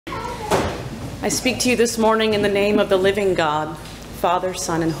I speak to you this morning in the name of the living God, Father,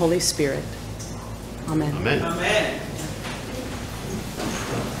 Son, and Holy Spirit. Amen. Amen. Amen.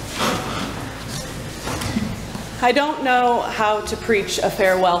 I don't know how to preach a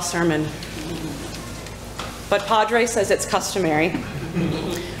farewell sermon, but Padre says it's customary,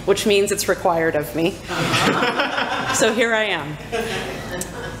 which means it's required of me. So here I am.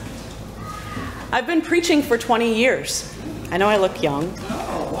 I've been preaching for 20 years. I know I look young,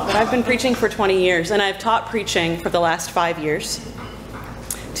 but I've been preaching for 20 years, and I've taught preaching for the last 5 years.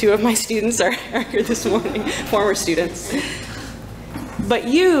 2 of my students are here this morning, former students. But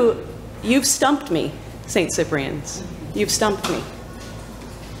you've stumped me, St. Cyprians. You've stumped me.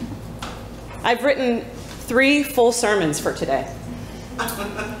 I've written 3 full sermons for today.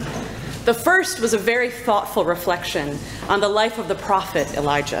 The first was a very thoughtful reflection on the life of the prophet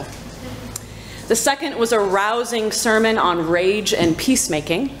Elijah. The second was a rousing sermon on rage and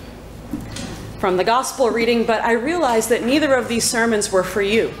peacemaking from the gospel reading, but I realized that neither of these sermons were for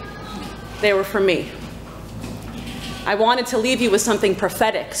you. They were for me. I wanted to leave you with something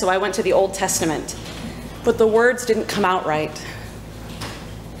prophetic, so I went to the Old Testament, but the words didn't come out right.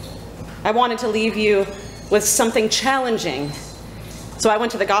 I wanted to leave you with something challenging, so I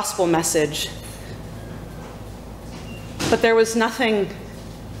went to the gospel message, but there was nothing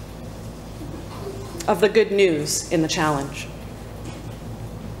of the good news in the challenge.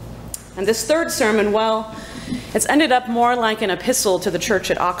 And this third sermon, well, it's ended up more like an epistle to the church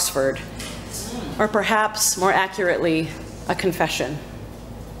at Oxford, or perhaps more accurately, a confession.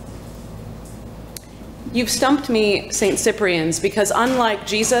 You've stumped me, St. Cyprians, because unlike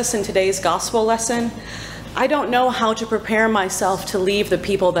Jesus in today's gospel lesson, I don't know how to prepare myself to leave the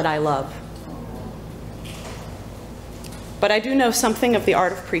people that I love. But I do know something of the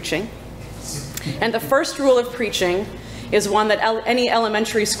art of preaching. And the first rule of preaching is one that any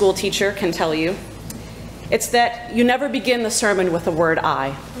elementary school teacher can tell you. It's that you never begin the sermon with the word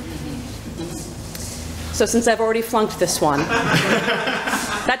I. So since I've already flunked this one,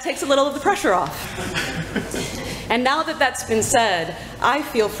 that takes a little of the pressure off. And now that that's been said, I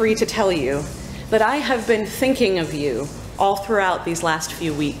feel free to tell you that I have been thinking of you all throughout these last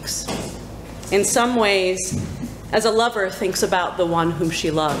few weeks. In some ways, as a lover thinks about the one whom she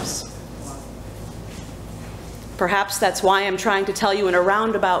loves. Perhaps that's why I'm trying to tell you in a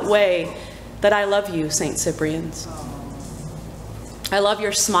roundabout way that I love you, St. Cyprians. I love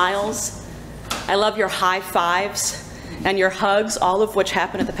your smiles. I love your high fives and your hugs, all of which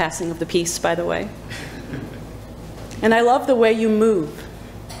happen at the passing of the peace, by the way. And I love the way you move.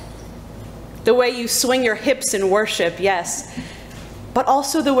 The way you swing your hips in worship, yes, but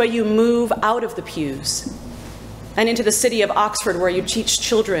also the way you move out of the pews and into the city of Oxford, where you teach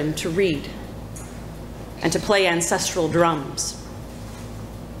children to read and to play ancestral drums.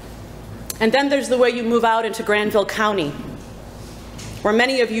 And then there's the way you move out into Granville County, where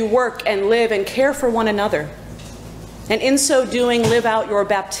many of you work and live and care for one another, and in so doing live out your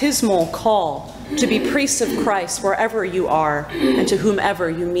baptismal call to be priests of Christ wherever you are and to whomever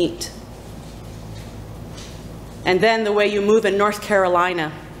you meet. And then the way you move in North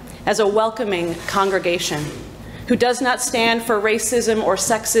Carolina as a welcoming congregation who does not stand for racism or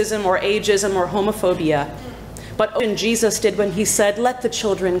sexism or ageism or homophobia, but what Jesus did when he said, "Let the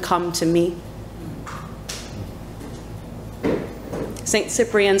children come to me." St.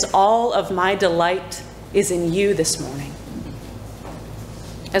 Cyprians, all of my delight is in you this morning.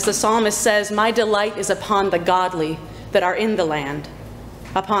 As the psalmist says, my delight is upon the godly that are in the land,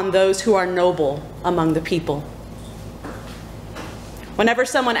 upon those who are noble among the people. Whenever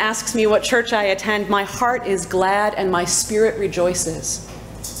someone asks me what church I attend, my heart is glad and my spirit rejoices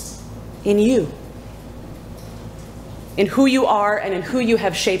in you, in who you are and in who you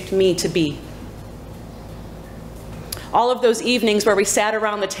have shaped me to be. All of those evenings where we sat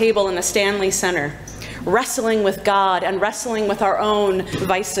around the table in the Stanley Center, wrestling with God and wrestling with our own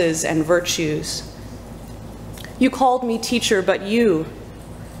vices and virtues. You called me teacher, but you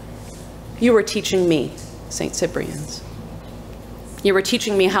were teaching me, St. Cyprians. You were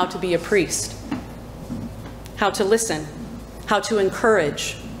teaching me how to be a priest, how to listen, how to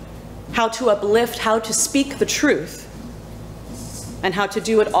encourage, how to uplift, how to speak the truth, and how to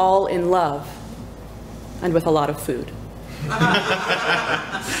do it all in love and with a lot of food.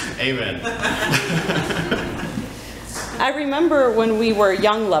 Amen. I remember when we were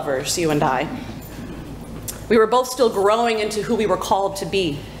young lovers, you and I. We were both still growing into who we were called to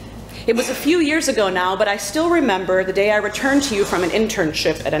be. It was a few years ago now, but I still remember the day I returned to you from an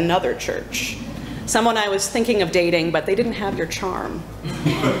internship at another church. Someone I was thinking of dating, but they didn't have your charm.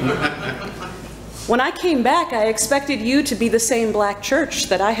 When I came back, I expected you to be the same black church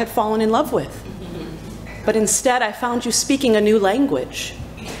that I had fallen in love with. But instead, I found you speaking a new language,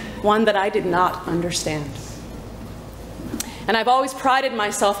 one that I did not understand. And I've always prided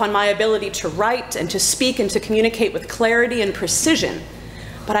myself on my ability to write and to speak and to communicate with clarity and precision,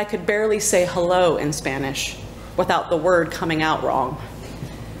 but I could barely say hello in Spanish without the word coming out wrong.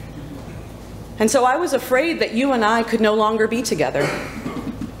 And so I was afraid that you and I could no longer be together,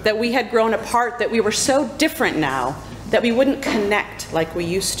 that we had grown apart, that we were so different now that we wouldn't connect like we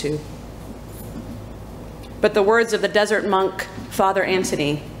used to. But the words of the desert monk, Father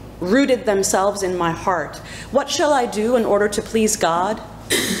Anthony, rooted themselves in my heart. What shall I do in order to please God?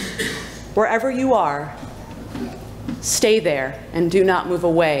 Wherever you are, stay there and do not move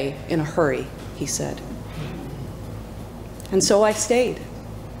away in a hurry, he said. And so I stayed.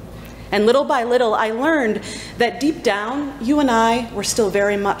 And little by little, I learned that deep down, you and I were still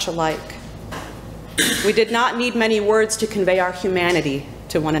very much alike. We did not need many words to convey our humanity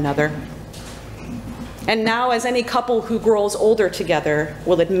to one another. And now, as any couple who grows older together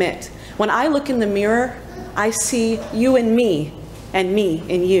will admit, when I look in the mirror, I see you in me and me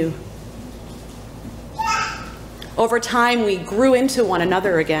in you. Over time, we grew into one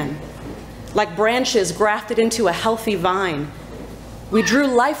another again. Like branches grafted into a healthy vine, we drew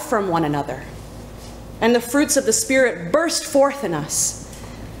life from one another, and the fruits of the Spirit burst forth in us.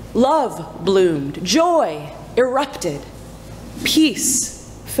 Love bloomed, joy erupted,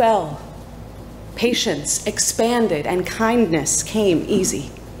 peace fell. Patience expanded, and kindness came easy.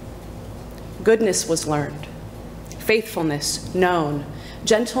 Goodness was learned, faithfulness known,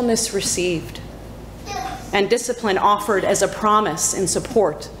 gentleness received, and discipline offered as a promise in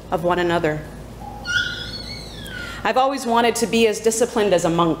support of one another. I've always wanted to be as disciplined as a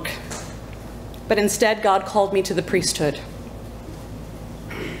monk, but instead God called me to the priesthood.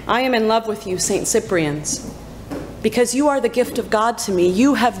 I am in love with you, St. Cyprians, because you are the gift of God to me.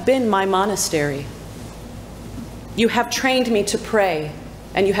 You have been my monastery. You have trained me to pray,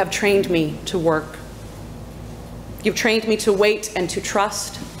 and you have trained me to work. You've trained me to wait and to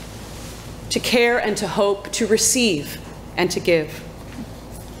trust, to care and to hope, to receive and to give.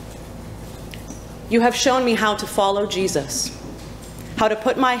 You have shown me how to follow Jesus, how to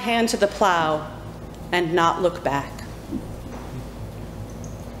put my hand to the plow and not look back.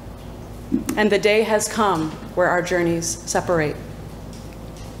 And the day has come where our journeys separate.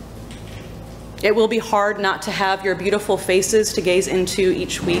 It will be hard not to have your beautiful faces to gaze into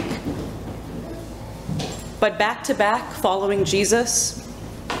each week. But back to back, following Jesus,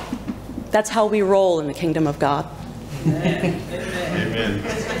 that's how we roll in the kingdom of God. Amen.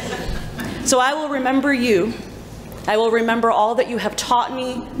 Amen. So I will remember you. I will remember all that you have taught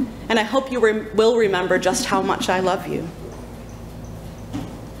me, and I hope you will remember just how much I love you.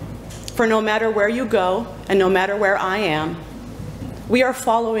 For no matter where you go, and no matter where I am, we are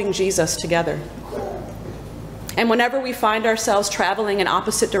following Jesus together. And whenever we find ourselves traveling in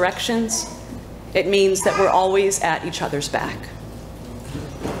opposite directions, it means that we're always at each other's back.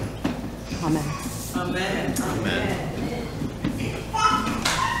 Amen. Amen. Amen.